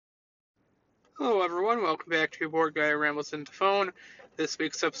Hello, everyone. Welcome back to Board Guy Rambles into Phone. This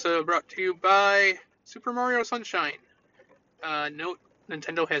week's episode brought to you by Super Mario Sunshine. Note: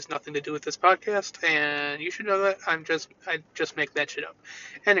 Nintendo has nothing to do with this podcast, and you should know that. I just make that shit up.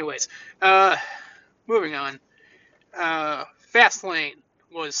 Anyways, uh, moving on. Fastlane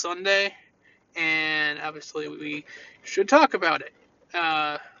was Sunday, and obviously we should talk about it.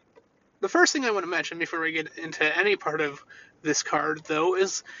 The first thing I want to mention before we get into any part of this card, though,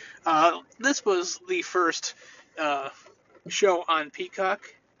 is this was the first uh, show on Peacock,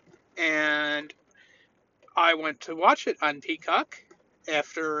 and I went to watch it on Peacock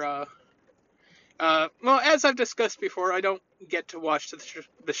after. Well, as I've discussed before, I don't get to watch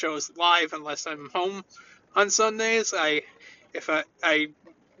the shows live unless I'm home on Sundays. I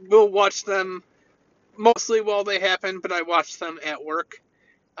will watch them mostly while they happen, but I watch them at work.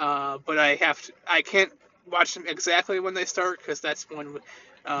 But I can't watch them exactly when they start because that's when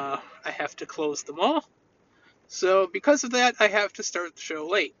I have to close them all. So because of that, I have to start the show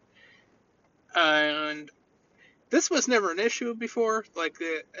late. And this was never an issue before.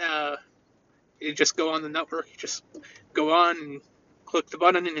 You just go on the network, you just go on and click the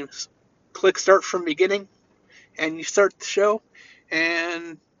button and you click start from beginning, and you start the show,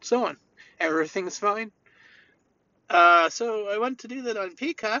 and so on. Everything's fine. So I went to do that on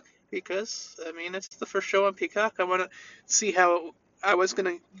Peacock because, I mean, it's the first show on Peacock. I want to see I was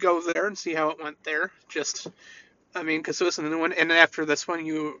going to go there and see how it went there. Because it was a new one, and after this one,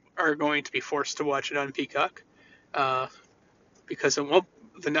 you are going to be forced to watch it on Peacock, uh, because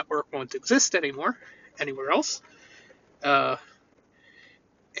the network won't exist anymore anywhere else. Uh,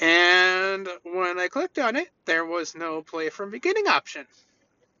 and when I clicked on it, there was no play from beginning option.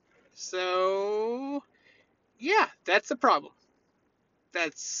 So, yeah, that's a problem.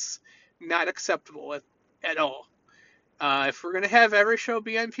 That's not acceptable at all. If we're going to have every show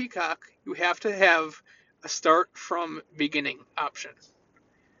be on Peacock, you have to have a start from beginning option.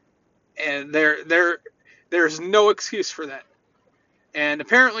 And there's no excuse for that. And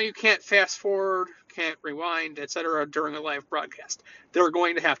apparently you can't fast forward, can't rewind, etc. during a live broadcast. They're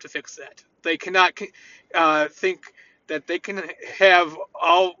going to have to fix that. They cannot think that they can have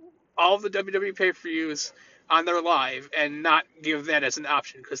all the WWE pay-per-views on their live and not give that as an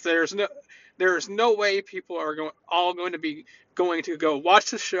option, because there's no way people are going to be going to go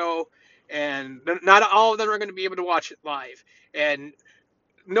watch the show, and not all of them are going to be able to watch it live, and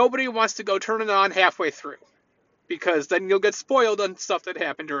nobody wants to go turn it on halfway through, because then you'll get spoiled on stuff that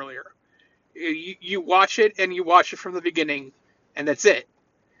happened earlier. You watch it, and you watch it from the beginning, and that's it.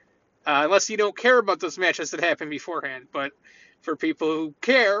 Unless you don't care about those matches that happened beforehand. But for people who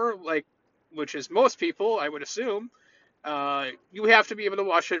care, which is most people, I would assume, you have to be able to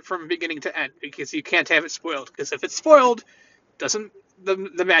watch it from beginning to end, because you can't have it spoiled. Because if it's spoiled, doesn't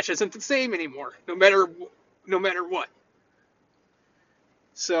the match isn't the same anymore, no matter what.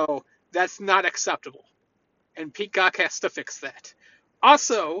 So that's not acceptable, and Peacock has to fix that.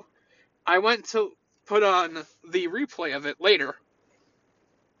 Also, I went to put on the replay of it later,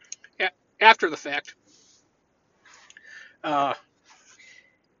 after the fact, uh,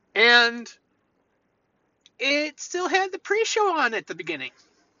 and it still had the pre-show on at the beginning.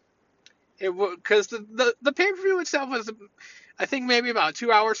 Because the pay-per-view itself was, I think, maybe about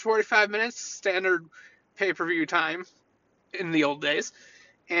 2 hours 45 minutes standard pay-per-view time in the old days,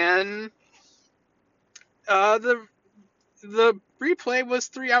 and the replay was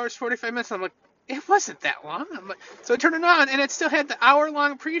 3 hours 45 minutes. I'm like, it wasn't that long. So I turned it on, and it still had the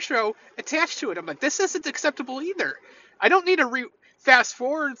hour-long pre-show attached to it. I'm like, this isn't acceptable either. I don't need to fast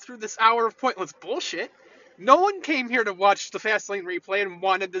forward through this hour of pointless bullshit. No one came here to watch the Fastlane replay and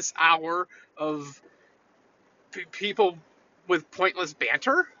wanted this hour of people with pointless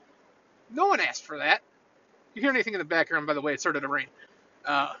banter. No one asked for that. You hear anything in the background, by the way, it started to rain.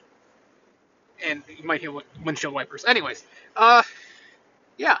 And you might hear windshield wipers. Anyways,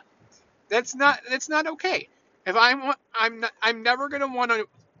 yeah, that's not okay. If I'm never gonna want to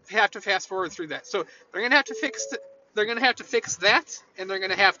have to fast forward through that. So they're gonna have to fix that, and they're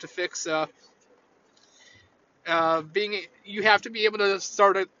gonna have to fix you have to be able to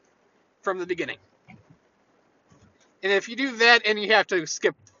start it from the beginning. And if you do that and you have to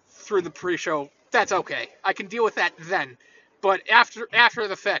skip through the pre-show, that's okay. I can deal with that then. But after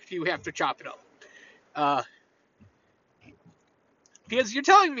the fact, you have to chop it up. Because you're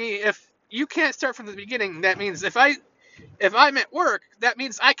telling me if you can't start from the beginning, that means if I'm at work, that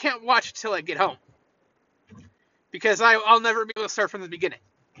means I can't watch till I get home. Because I'll never be able to start from the beginning.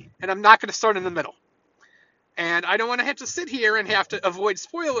 And I'm not going to start in the middle. And I don't want to have to sit here and have to avoid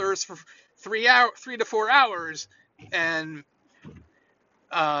spoilers for 3 to 4 hours and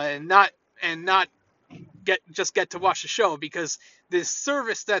not and not get to watch the show, because this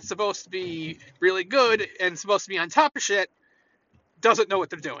service that's supposed to be really good and supposed to be on top of shit doesn't know what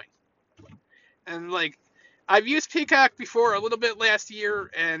they're doing. And like, I've used Peacock before a little bit last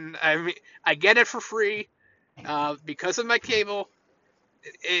year, and I get it for free because of my cable.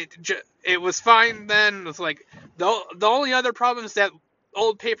 It was fine then. It was like the only other problem is that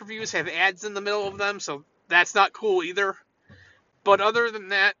old pay-per-views have ads in the middle of them, so that's not cool either. But other than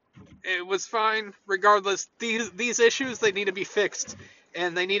that, it was fine. Regardless, these issues, they need to be fixed,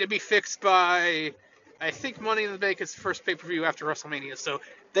 and they need to be fixed by, I think Money in the Bank is the first pay-per-view after WrestleMania, so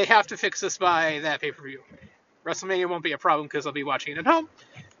they have to fix this by that pay-per-view. WrestleMania won't be a problem because I'll be watching it at home.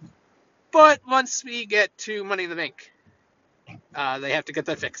 But once we get to Money in the Bank, they have to get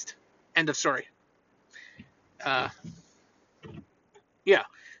that fixed. End of story. Yeah.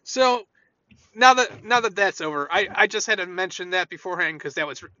 So now that that's over, I just had to mention that beforehand because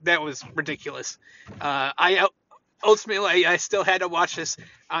that was ridiculous. I ultimately I still had to watch this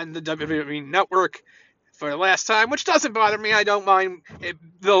on the WWE Network for the last time, which doesn't bother me. I don't mind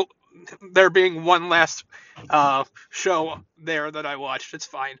there being one last show there that I watched. It's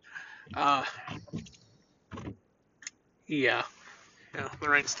fine. Uh, yeah. Yeah, the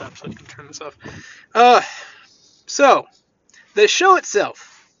rain stopped, so I can turn this off. So the show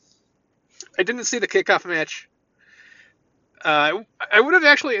itself, I didn't see the kickoff match. I would have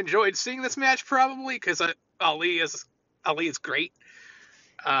actually enjoyed seeing this match probably because Ali is great.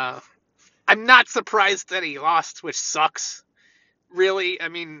 I'm not surprised that he lost, which sucks. Really, I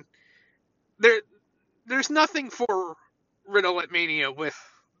mean, there's nothing for Riddle at Mania with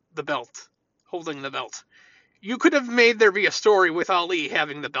the belt, holding the belt. You could have made there be a story with Ali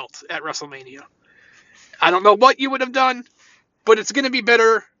having the belt at WrestleMania. I don't know what you would have done, but it's going to be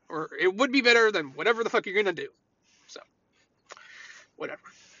better, or it would be better than whatever the fuck you're going to do. So, whatever.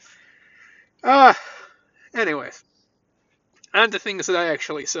 Anyways, on to things that I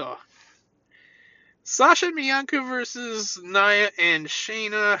actually saw. Sasha and Bianca versus Nia and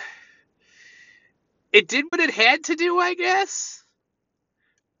Shayna. It did what it had to do, I guess.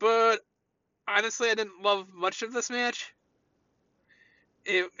 But honestly, I didn't love much of this match.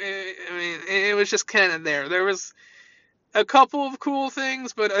 It was just kind of there. There was a couple of cool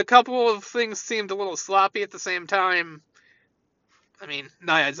things, but a couple of things seemed a little sloppy at the same time. I mean,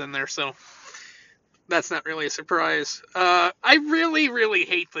 Nia's in there, so that's not really a surprise. I really, really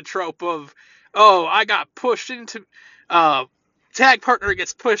hate the trope of, oh, I got pushed into, tag partner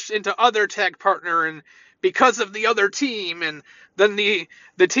gets pushed into other tag partner, and because of the other team, and then the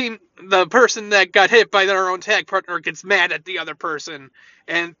person that got hit by their own tag partner gets mad at the other person,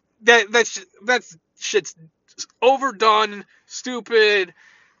 and that's shit's overdone, stupid.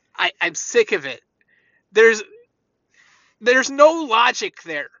 I'm sick of it. There's no logic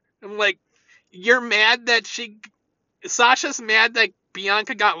there. I'm like, you're mad that Sasha's mad that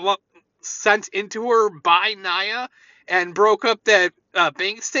Bianca got sent into her by Nia and broke up that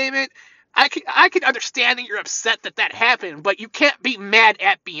bank statement. I can understand that you're upset that happened, but you can't be mad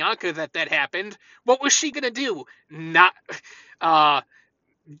at Bianca that happened. What was she gonna do? Not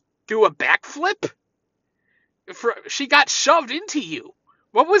do a backflip? She got shoved into you.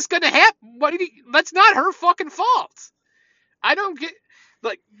 What was gonna happen? That's not her fucking fault. I don't get,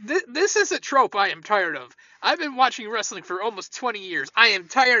 like, this is a trope I am tired of. I've been watching wrestling for almost 20 years. I am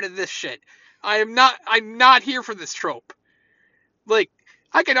tired of this shit. I'm not here for this trope. Like,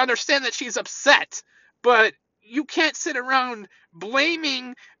 I can understand that she's upset, but you can't sit around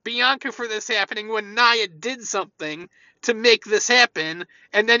blaming Bianca for this happening when Nia did something to make this happen,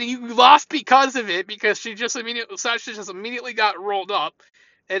 and then you lost because of it, because Sasha just immediately got rolled up,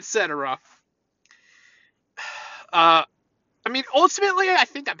 etc. I mean, ultimately, I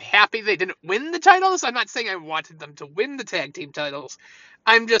think I'm happy they didn't win the titles. I'm not saying I wanted them to win the tag team titles.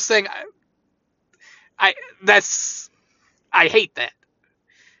 I'm just saying I hate that.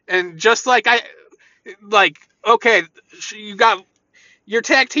 And just like okay, you got your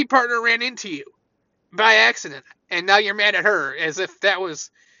tag team partner ran into you by accident, and now you're mad at her as if that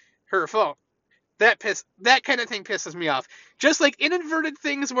was her fault. That kind of thing pisses me off. Just like inadvertent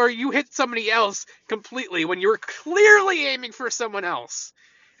things where you hit somebody else completely when you were clearly aiming for someone else.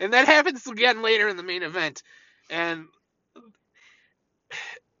 And that happens again later in the main event. And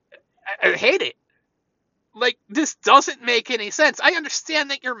I hate it. Like, this doesn't make any sense. I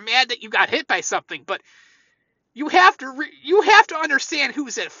understand that you're mad that you got hit by something, but you have to understand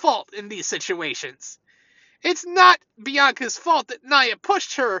who's at fault in these situations. It's not Bianca's fault that Nia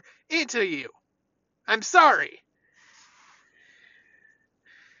pushed her into you. I'm sorry.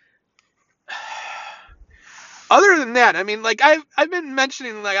 Other than that, I mean, like, I've been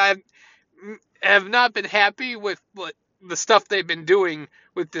mentioning, like, have not been happy with what the stuff they've been doing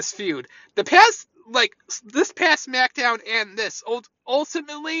with this feud. The past, like this past SmackDown and this,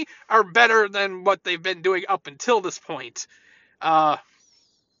 ultimately are better than what they've been doing up until this point. Uh,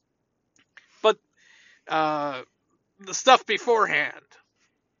 but the stuff beforehand,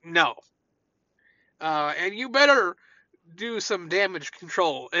 no. And you better do some damage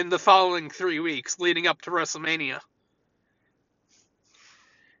control in the following 3 weeks leading up to WrestleMania.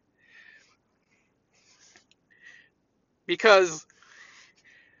 Because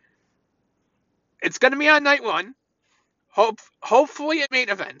it's going to be on night one. Hopefully it main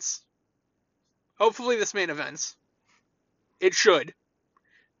events. Hopefully this main events. It should.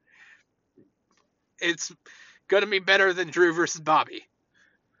 It's going to be better than Drew versus Bobby.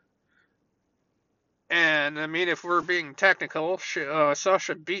 And, I mean, if we're being technical,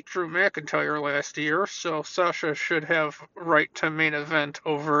 Sasha beat Drew McIntyre last year, so Sasha should have right to main event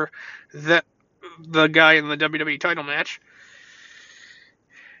over the guy in the WWE title match.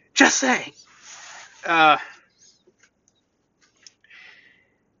 Just saying. Uh,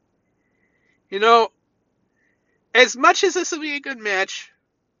 you know, as much as this will be a good match,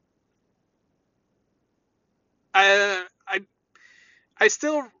 I, I, I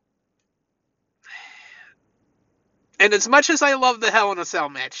still, and as much as I love the Hell in a Cell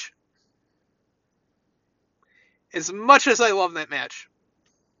match, as much as I love that match,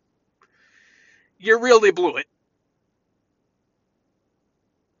 you really blew it.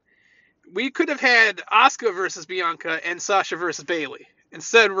 We could have had Asuka versus Bianca and Sasha versus Bayley.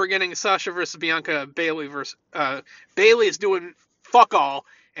 Instead, we're getting Sasha versus Bianca, Bayley versus Bayley is doing fuck all,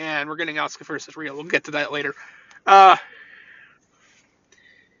 and we're getting Asuka versus Rhea. We'll get to that later. Uh,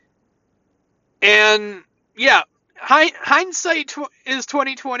 and yeah, hindsight is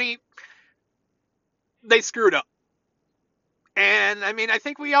 2020. They screwed up, and I mean, I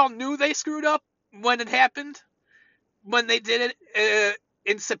think we all knew they screwed up when it happened, when they did it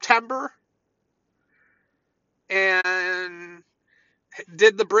in September, and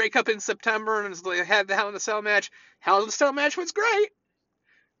did the breakup in September and had the Hell in a Cell match. Hell in a Cell match was great.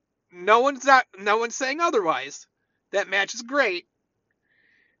 No one's saying otherwise. That match is great.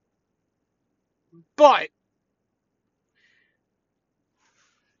 But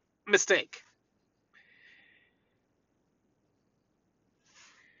mistake.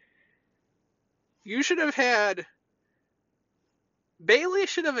 You should have had Bayley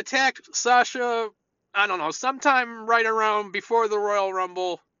should have attacked Sasha, I don't know, sometime right around before the Royal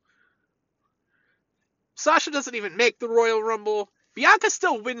Rumble. Sasha doesn't even make the Royal Rumble. Bianca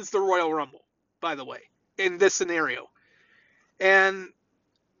still wins the Royal Rumble, by the way, in this scenario. And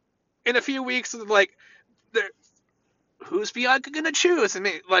in a few weeks, like, who's Bianca gonna choose? And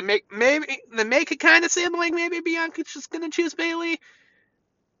maybe the make it kind of seem like maybe Bianca's just gonna choose Bayley,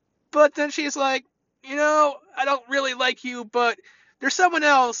 but then she's like, I don't really like you, but there's someone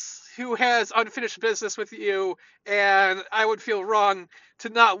else who has unfinished business with you, and I would feel wrong to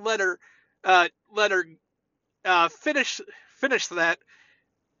not let her finish that.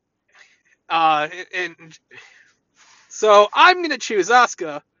 And so I'm gonna choose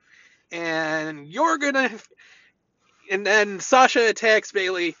Asuka, and you're gonna, and then Sasha attacks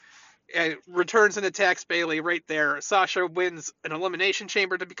Bayley. And returns and attacks Bayley right there. Sasha wins an Elimination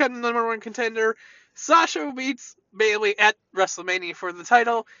Chamber to become the number one contender. Sasha beats Bayley at WrestleMania for the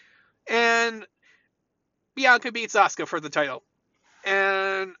title. And Bianca beats Asuka for the title.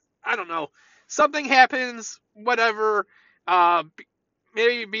 And I don't know. Something happens, whatever.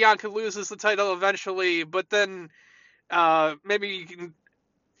 Maybe Bianca loses the title eventually, but then maybe you can.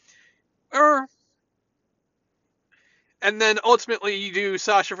 And then ultimately you do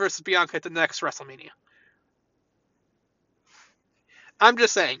Sasha versus Bianca at the next WrestleMania. I'm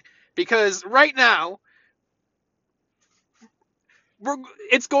just saying. Because right now,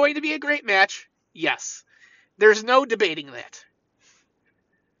 it's going to be a great match. Yes. There's no debating that.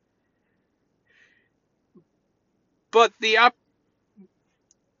 But the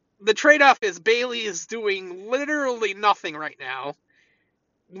trade-off is Bayley is doing literally nothing right now,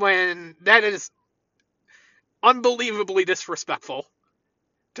 when that is unbelievably disrespectful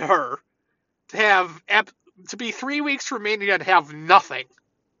to her to be 3 weeks remaining and have nothing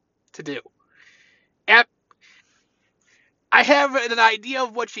to do. I have an idea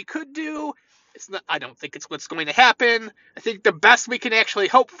of what she could do. I don't think it's what's going to happen. I think the best we can actually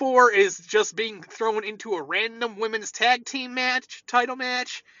hope for is just being thrown into a random women's tag team title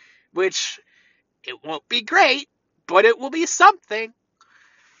match, which it won't be great, but it will be something.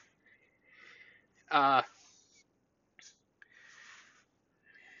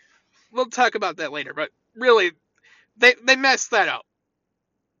 We'll talk about that later, but really, they messed that up.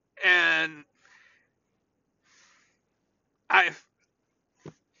 And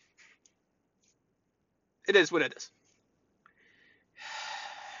It is what it is.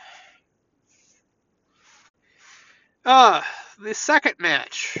 The second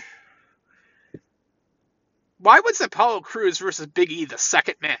match. Why was Apollo Crews versus Big E the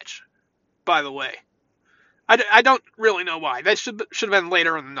second match? By the way, I don't really know why. That should have been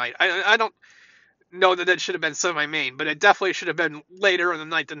later in the night. I don't know that it should have been semi-main, but it definitely should have been later in the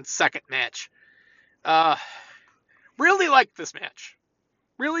night than second match. Really liked this match.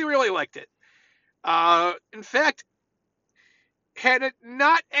 Really, really liked it. In fact, had it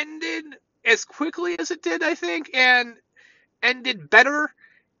not ended as quickly as it did, I think, and ended better,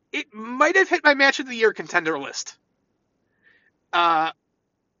 it might have hit my match of the year contender list. It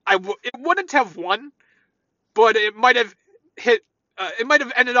wouldn't have won, but it might have hit. It might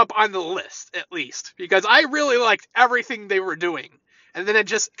have ended up on the list at least because I really liked everything they were doing, and then it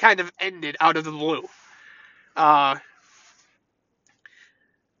just kind of ended out of the blue.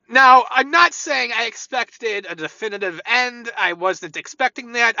 Now, I'm not saying I expected a definitive end. I wasn't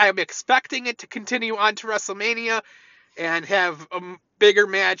expecting that. I'm expecting it to continue on to WrestleMania and have a bigger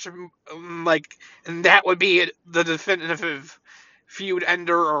match, and that would be the definitive feud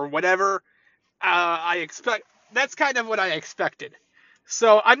ender or whatever. That's kind of what I expected.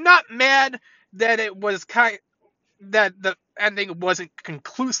 So I'm not mad that it was that the ending wasn't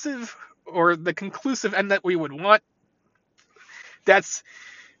conclusive or the conclusive end that we would want. That's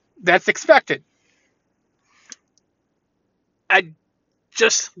expected. I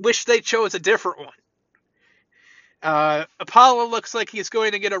just wish they chose a different one. Apollo looks like he's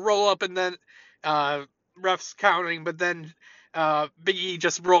going to get a roll up and then refs counting, but then Big E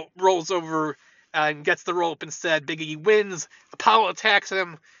just rolls over and gets the roll up instead. Big E wins. Apollo attacks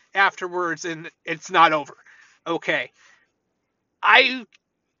him afterwards, and it's not over. Okay, I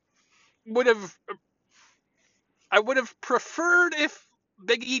would have preferred if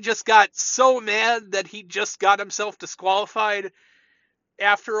Big E just got so mad that he just got himself disqualified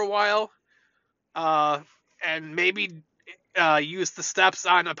after a while, and maybe used the steps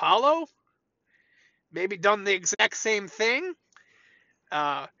on Apollo. Maybe done the exact same thing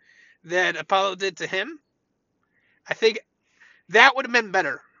that Apollo did to him. I think that would have been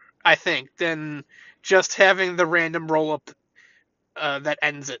better, I think, than just having the random roll-up that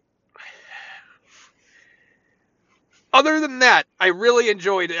ends it. Other than that, I really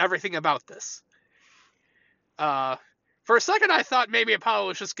enjoyed everything about this. For a second, I thought maybe Apollo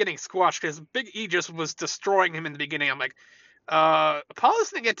was just getting squashed because Big E just was destroying him in the beginning. I'm like,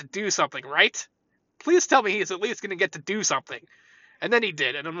 Apollo's going to get to do something, right? Please tell me he's at least going to get to do something. And then he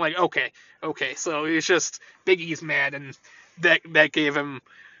did, and I'm like, okay, so he's just Big E's mad, and that gave him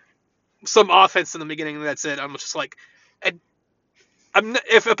some offense in the beginning, and that's it. I'm just like,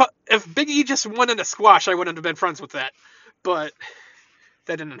 if Big E just won in a squash, I wouldn't have been friends with that, but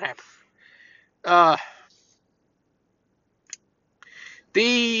that didn't happen.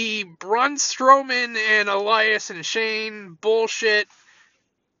 The Braun Strowman and Elias and Shane bullshit,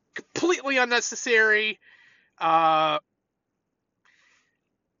 completely unnecessary.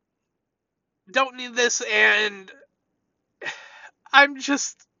 Don't need this, and I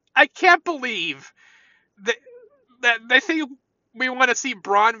can't believe that they think we want to see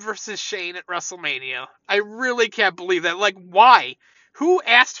Braun versus Shane at WrestleMania. I really can't believe that. Like, why? Who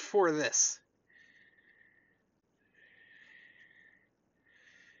asked for this?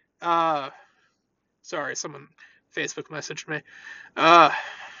 Sorry, someone Facebook messaged me. Yeah,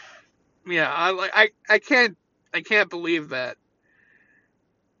 I can't believe that.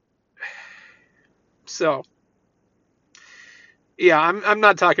 So, yeah, I'm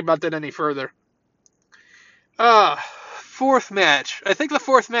not talking about that any further. Fourth match. I think the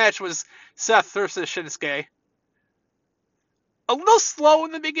fourth match was Seth versus Shinsuke. A little slow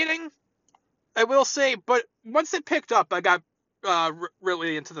in the beginning, I will say, but once it picked up, I got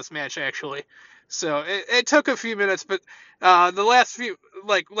really into this match actually. So it took a few minutes, but the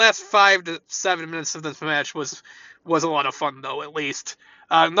last 5 to 7 minutes of this match was a lot of fun though, at least.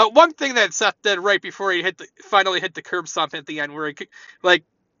 The one thing that Seth did right before he finally hit the curb stomp at the end, where he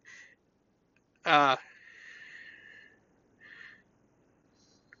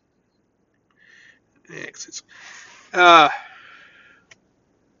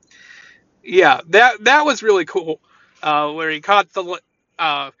yeah, that was really cool. Where he caught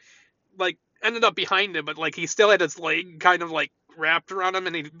ended up behind him, but he still had his leg kind of wrapped around him,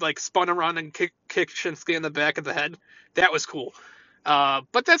 and he spun around and kicked Shinsuke in the back of the head. That was cool.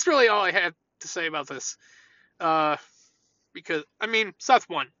 But that's really all I had to say about this. Because Seth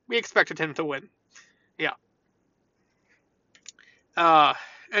won. We expected him to win. Yeah.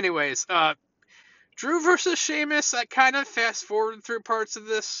 Anyways, Drew versus Sheamus. I kind of fast forwarded through parts of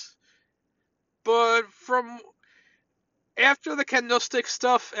this. But from after the kendo stick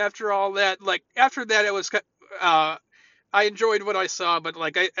stuff, after all that, like after that, it was I enjoyed what I saw, but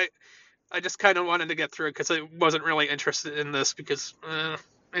like I just kind of wanted to get through it because I wasn't really interested in this because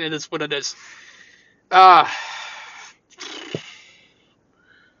it is what it is. Uh,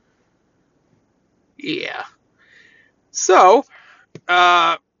 yeah. So,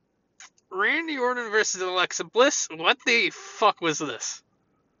 uh, Randy Orton versus Alexa Bliss. What the fuck was this?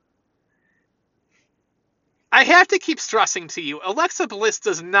 I have to keep stressing to you, Alexa Bliss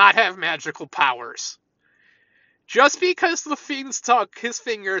does not have magical powers. Just because the Fiend stuck his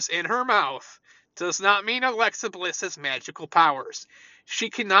fingers in her mouth does not mean Alexa Bliss has magical powers. She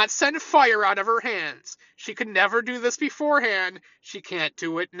cannot send fire out of her hands. She could never do this beforehand. She can't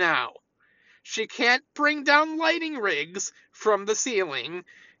do it now. She can't bring down lighting rigs from the ceiling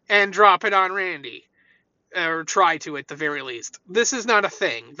and drop it on Randy. Or try to at the very least. This is not a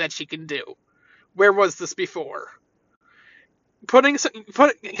thing that she can do. Where was this before?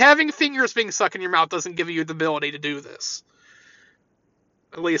 Having fingers being stuck in your mouth doesn't give you the ability to do this.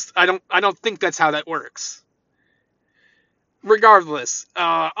 At least I don't think that's how that works. Regardless,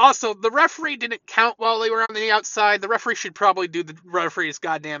 also the referee didn't count while they were on the outside. The referee should probably do the referee's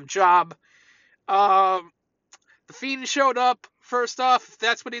goddamn job. Um, the Fiend showed up first off. If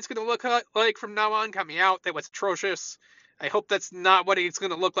that's what he's going to look like from now on coming out, that was atrocious. I hope that's not what he's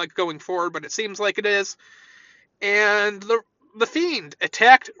going to look like going forward, but it seems like it is. And the Fiend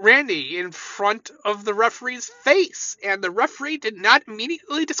attacked Randy in front of the referee's face, and the referee did not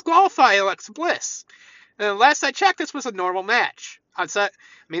immediately disqualify Alexa Bliss. And last I checked, this was a normal match. It's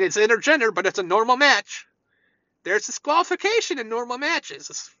intergender, but it's a normal match. There's disqualification in normal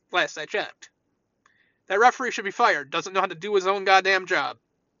matches, last I checked. That referee should be fired. Doesn't know how to do his own goddamn job.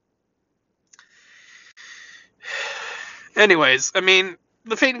 Anyways, the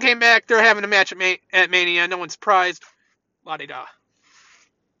Fiend came back. They're having a match at Mania. No one's surprised. La-di-da.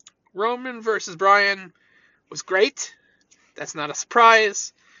 Roman versus Bryan was great. That's not a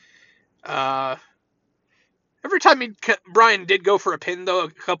surprise. Every time Bryan did go for a pin, though,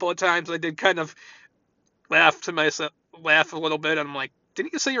 a couple of times, I did kind of laugh a little bit. I'm like,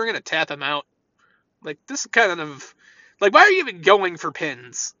 didn't you say you were going to tap him out? Like, this is kind of... Like, why are you even going for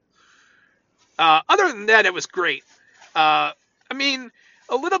pins? Other than that, it was great. A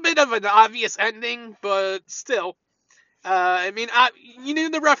little bit of an obvious ending, but still. You knew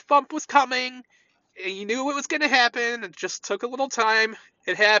the ref bump was coming. You knew it was going to happen. It just took a little time.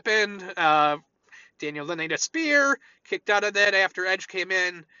 It happened. Daniel then ate a spear, kicked out of that after Edge came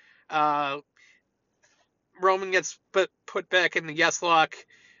in. Roman gets put back in the yes lock.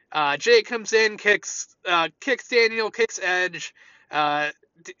 Jay comes in, kicks Daniel, kicks Edge.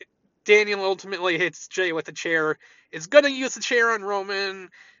 Daniel ultimately hits Jay with a chair. Is going to use the chair on Roman.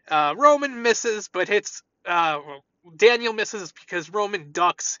 Roman misses, but hits... Daniel misses because Roman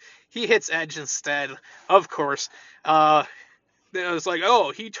ducks. He hits Edge instead, of course. It was like,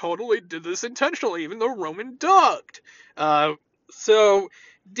 oh, he totally did this intentionally, even though Roman ducked. So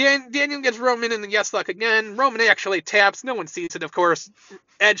Daniel gets Roman in the yes lock again. Roman actually taps. No one sees it, of course.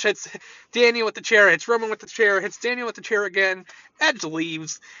 Edge hits Daniel with the chair, hits Roman with the chair, hits Daniel with the chair again. Edge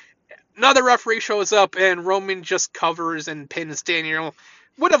leaves. Another referee shows up, and Roman just covers and pins Daniel.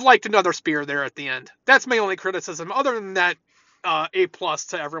 Would have liked another spear there at the end. That's my only criticism. Other than that, A+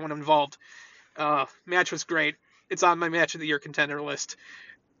 to everyone involved. Match was great. It's on my match of the year contender list.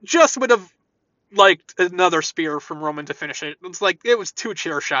 Just would have liked another spear from Roman to finish it. It's like it was 2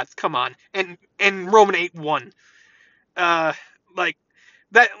 chair shots. Come on, and Roman ate 1. That's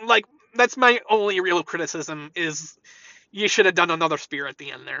my only real criticism is you should have done another spear at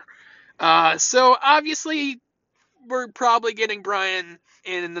the end there. So obviously we're probably getting Bryan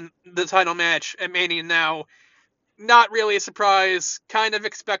in the title match at Mania now. Not really a surprise. Kind of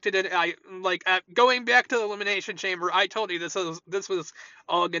expected it. Going back to the Elimination Chamber, I told you this was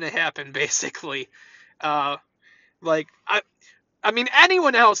all gonna happen basically. Anyone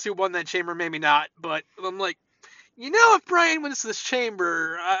else who won that chamber, maybe not, but I'm like, if Bryan wins this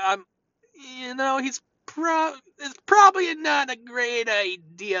chamber, it's probably not a great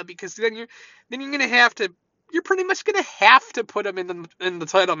idea because then you're gonna have to. You're pretty much gonna have to put him in the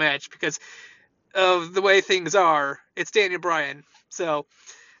title match because of the way things are. It's Daniel Bryan. So,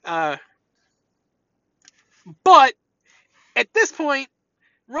 but at this point,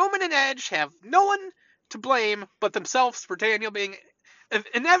 Roman and Edge have no one to blame but themselves for Daniel being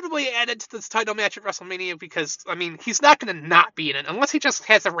inevitably added to this title match at WrestleMania because, he's not going to not be in it unless he just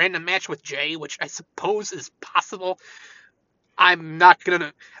has a random match with Jay, which I suppose is possible. I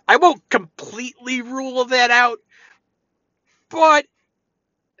won't completely rule that out, but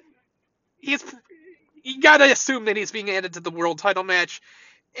he's you gotta assume that he's being added to the world title match,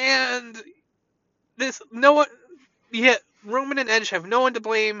 and this no one, yeah, Roman and Edge have no one to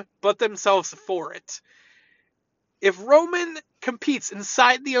blame but themselves for it. If Roman competes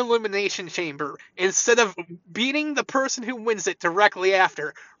inside the Elimination Chamber instead of beating the person who wins it directly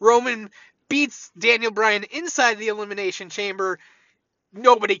after, Roman beats Daniel Bryan inside the Elimination Chamber,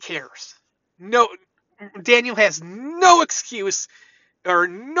 nobody cares. No, Daniel has no excuse or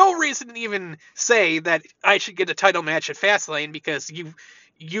no reason to even say that I should get a title match at Fastlane because you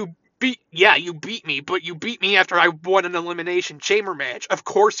beat me, but you beat me after I won an elimination chamber match. Of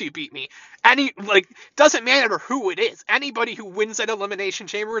course you beat me. Doesn't matter who it is. Anybody who wins that elimination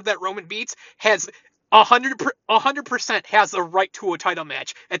chamber that Roman beats has 100% has the right to a title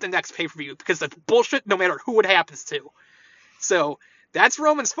match at the next pay-per-view because that's bullshit no matter who it happens to. So that's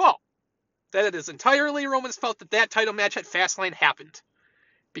Roman's fault. That it is entirely Roman's fault that that title match at Fastlane happened.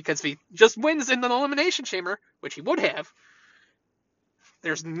 Because if he just wins in an elimination chamber, which he would have,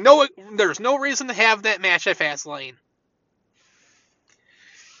 there's no reason to have that match at Fastlane.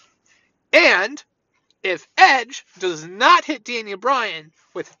 And if Edge does not hit Daniel Bryan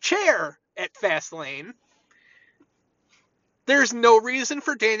with a chair at Fastlane, there's no reason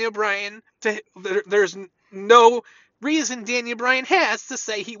for Daniel Bryan to. There's no reason Daniel Bryan has to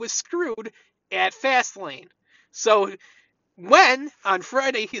say he was screwed at Fastlane. So when on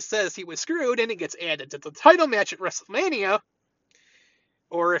Friday he says he was screwed and it gets added to the title match at WrestleMania,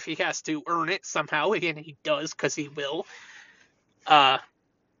 or if he has to earn it somehow, and he does because he will,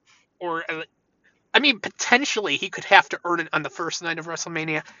 potentially he could have to earn it on the first night of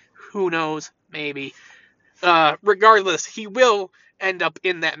WrestleMania. Who knows? Maybe. Regardless, he will end up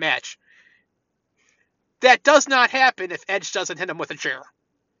in that match. That does not happen if Edge doesn't hit him with a chair.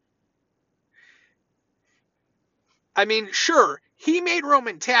 I mean, sure, he made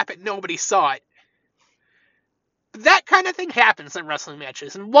Roman tap it, nobody saw it. But that kind of thing happens in wrestling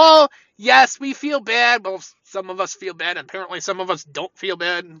matches. And while, yes, we feel bad, well, some of us feel bad, and apparently some of us don't feel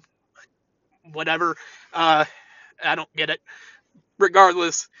bad. Whatever. I don't get it.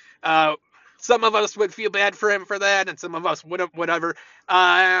 Regardless, some of us would feel bad for him for that, and some of us wouldn't, whatever.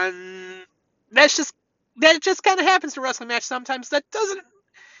 And that just kind of happens to wrestling match sometimes. That doesn't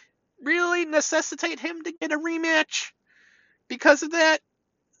really necessitate him to get a rematch because of that.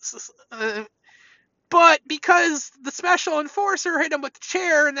 But because the special enforcer hit him with the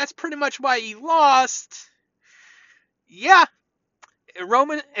chair, and that's pretty much why he lost, yeah,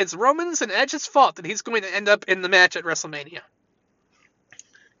 it's Roman's and Edge's fault that he's going to end up in the match at WrestleMania.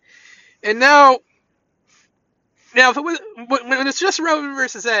 And now if it was, when it's just Roman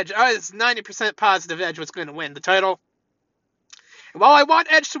versus Edge, I was 90% positive Edge was going to win the title. And while I want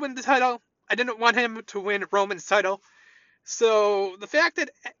Edge to win the title, I didn't want him to win Roman's title. So the fact that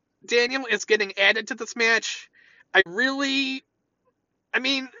Daniel is getting added to this match, Edge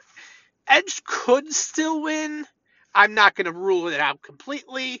could still win. I'm not going to rule it out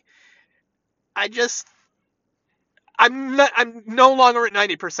completely. I'm no longer at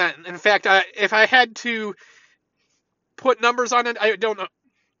 90%. In fact, if I had to put numbers on it, I don't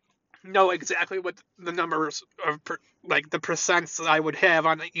know exactly what the numbers of the percents that I would have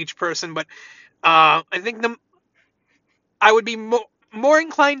on each person, but I think I would be more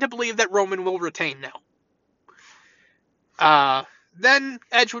inclined to believe that Roman will retain now. Then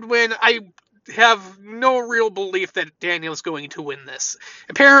Edge would win. I have no real belief that Daniel's going to win this.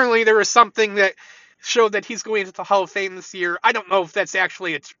 Apparently, there was something that showed that he's going to the Hall of Fame this year. I don't know if that's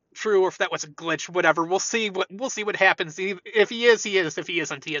actually true or if that was a glitch. Whatever. We'll see what happens. If he is, he is. If he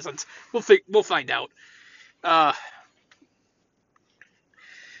isn't, he isn't. We'll find out.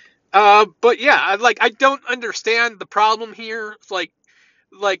 But yeah, I don't understand the problem here.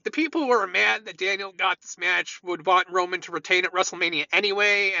 Like the people who are mad that Daniel got this match would want Roman to retain at WrestleMania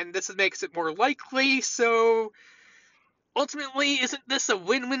anyway, and this makes it more likely. So ultimately, isn't this a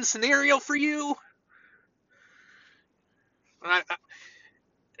win-win scenario for you? I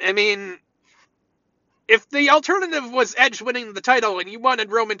mean, if the alternative was Edge winning the title and you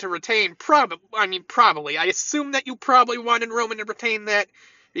wanted Roman to retain, probably. I assume that you probably wanted Roman to retain that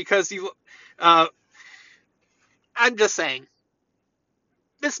because I'm just saying.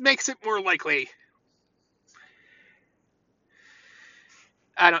 This makes it more likely.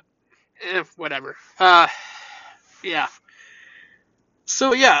 Whatever. Yeah.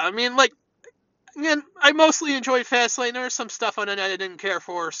 So yeah, again, I mostly enjoyed Fastlane. There was some stuff on it I didn't care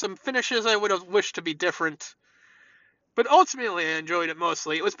for. Some finishes I would have wished to be different. But ultimately, I enjoyed it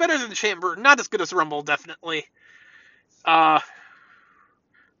mostly. It was better than the Chamber. Not as good as Rumble, definitely. Other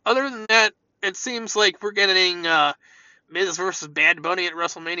than that, it seems like we're getting Miz versus Bad Bunny at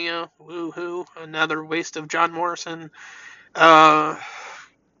WrestleMania. Woohoo! Another waste of John Morrison. Uh,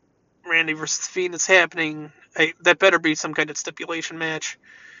 Randy versus Fiend is happening. That better be some kind of stipulation match.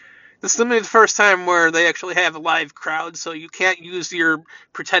 This is going to be the first time where they actually have a live crowd, so you can't use your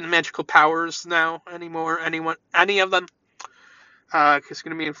pretend magical powers now anymore. Any of them, because it's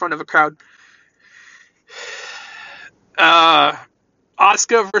going to be in front of a crowd.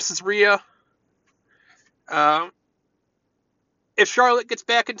 Asuka versus Rhea. Uh, if Charlotte gets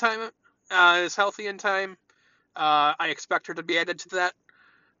back in time, is healthy in time, I expect her to be added to that.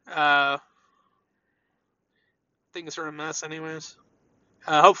 Uh, things are a mess, anyways.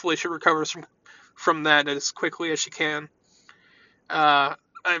 Hopefully, she recovers from that as quickly as she can. Uh,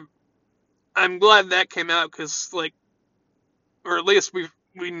 I'm I'm glad that came out because, like, or at least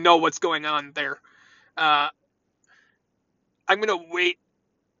we know what's going on there. Uh, I'm gonna wait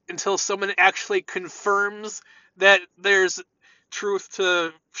until someone actually confirms that there's truth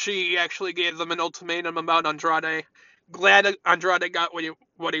to she actually gave them an ultimatum about Andrade. Glad Andrade got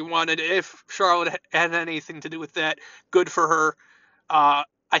what he wanted. If Charlotte had anything to do with that, good for her. I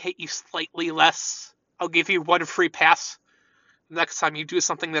hate you slightly less. I'll give you one free pass next time you do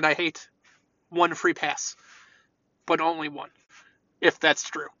something that I hate. One free pass, but only one, if that's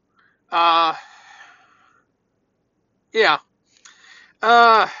true. Uh, yeah.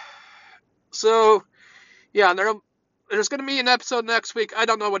 Uh, so yeah, there's going to be an episode next week. I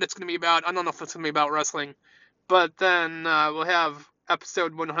don't know what it's going to be about. I don't know if it's going to be about wrestling. But then we'll have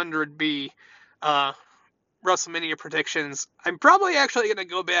episode 100 be WrestleMania predictions. I'm probably actually going to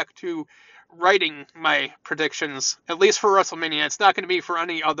go back to writing my predictions, at least for WrestleMania. It's not going to be for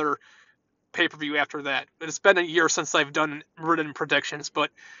any other pay-per-view after that. It's been a year since I've done written predictions, but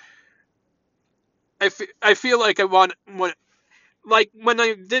I feel like I want like when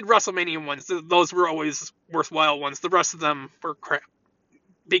I did WrestleMania ones, those were always worthwhile ones. The rest of them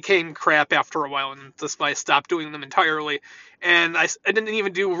became crap after a while, and that's why I stopped doing them entirely. And I didn't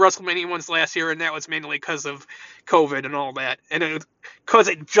even do WrestleMania ones last year, and that was mainly because of COVID and all that. And because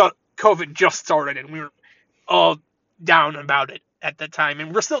COVID just started, and we were all down about it at the time,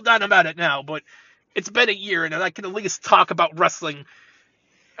 and we're still down about it now. But it's been a year, and I can at least talk about wrestling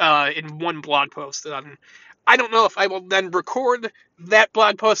in one blog post. I don't know if I will then record that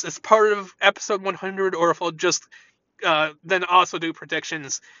blog post as part of episode 100, or if I'll just then also do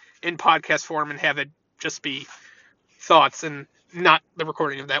predictions in podcast form and have it just be thoughts and not the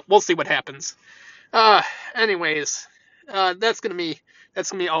recording of that. We'll see what happens. Anyways, that's gonna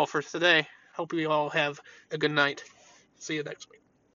be all for today. Hope you all have a good night. See you next week.